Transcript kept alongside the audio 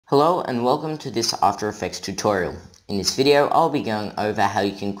Hello and welcome to this After Effects tutorial. In this video I'll be going over how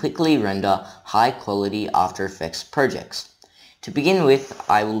you can quickly render high quality After Effects projects. To begin with,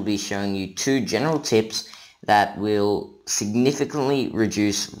 I will be showing you two general tips that will significantly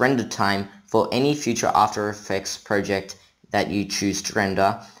reduce render time for any future After Effects project that you choose to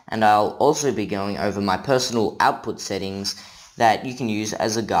render, and I'll also be going over my personal output settings that you can use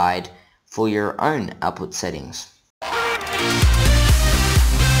as a guide for your own output settings.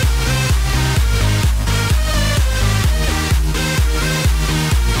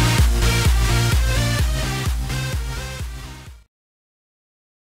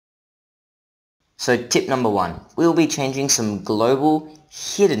 So tip number one, we'll be changing some global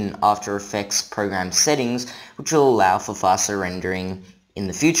hidden After Effects program settings which will allow for faster rendering in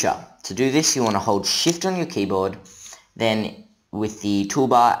the future. To do this, you want to hold Shift on your keyboard, then with the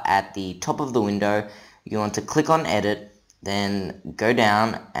toolbar at the top of the window, you want to click on Edit, then go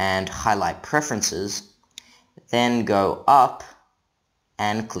down and highlight Preferences, then go up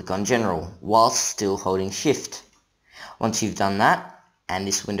and click on General whilst still holding Shift. Once you've done that, and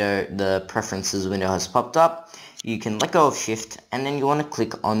this window, the preferences window has popped up, you can let go of Shift and then you want to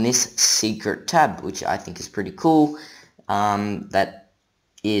click on this secret tab, which I think is pretty cool, that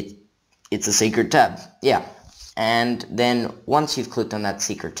it's a secret tab, yeah. And then once you've clicked on that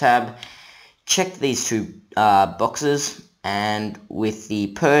secret tab, check these two boxes, and with the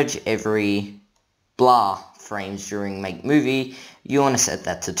purge every blur frames during make movie, you want to set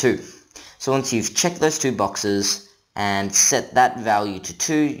that to 2. So once you've checked those two boxes and set that value to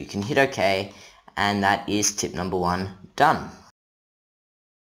 2, you can hit OK, and that is tip number 1 done.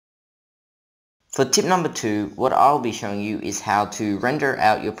 For tip number 2, what I'll be showing you is how to render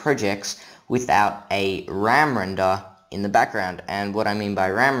out your projects without a RAM render in the background. And what I mean by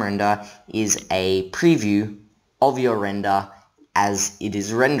RAM render is a preview of your render as it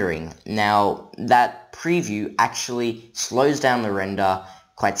is rendering. Now that preview actually slows down the render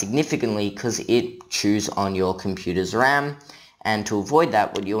quite significantly because it chews on your computer's RAM, and to avoid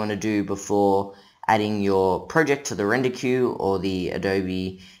that, what you want to do before adding your project to the render queue or the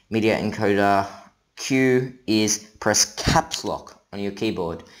Adobe Media Encoder queue is press caps lock on your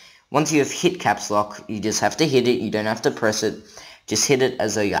keyboard. Once you have hit caps lock, you just have to hit it, you don't have to press it, just hit it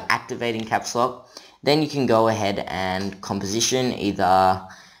as though you're activating caps lock. Then you can go ahead and composition, either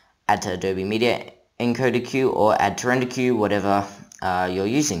add to Adobe Media Encoder queue or add to render queue, whatever you're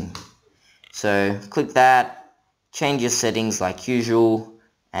using. So click that, change your settings like usual,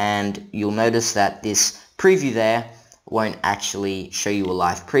 and you'll notice that this preview there won't actually show you a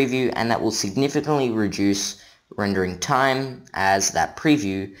live preview, and that will significantly reduce rendering time as that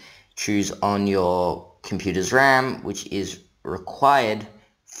preview chews on your computer's RAM, which is required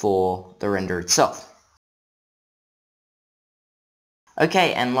for the render itself.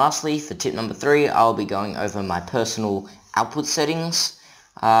 Okay, and lastly, for tip number 3, I'll be going over my personal output settings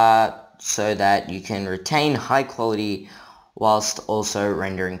so that you can retain high quality whilst also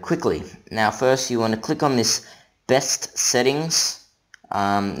rendering quickly. Now first, you want to click on this best settings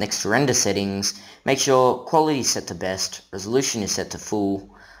next to render settings. Make sure quality is set to best, resolution is set to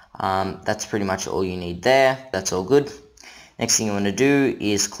full. That's pretty much all you need there. That's all good. Next thing you want to do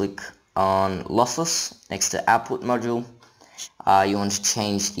is click on lossless next to output module. You want to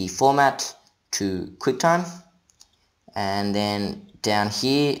change the format to QuickTime, and then down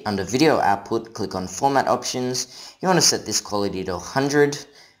here under video output, click on format options. You want to set this quality to 100.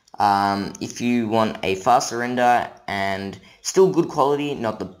 If you want a faster render and still good quality,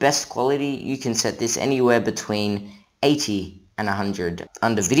 not the best quality, you can set this anywhere between 80 and 100.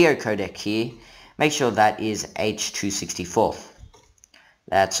 Under video codec here, make sure that is H.264.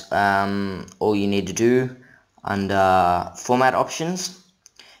 That's all you need to do under format options.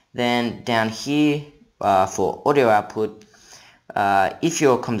 Then down here for audio output, if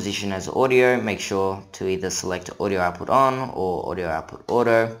your composition has audio, make sure to either select audio output on or audio output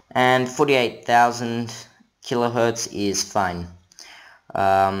auto, and 48,000 kilohertz is fine.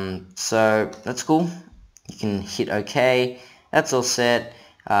 So that's cool. You can hit OK. That's all set.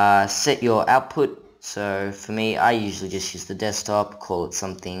 Set your output. So for me, I usually just use the desktop, call it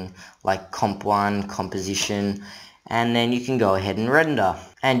something like Comp1, composition, and then you can go ahead and render.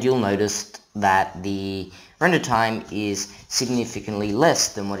 And you'll notice that the render time is significantly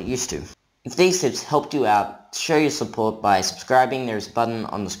less than what it used to. If these tips helped you out, show your support by subscribing. There's a button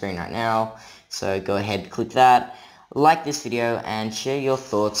on the screen right now, so go ahead, click that, like this video, and share your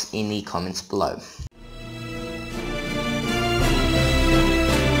thoughts in the comments below.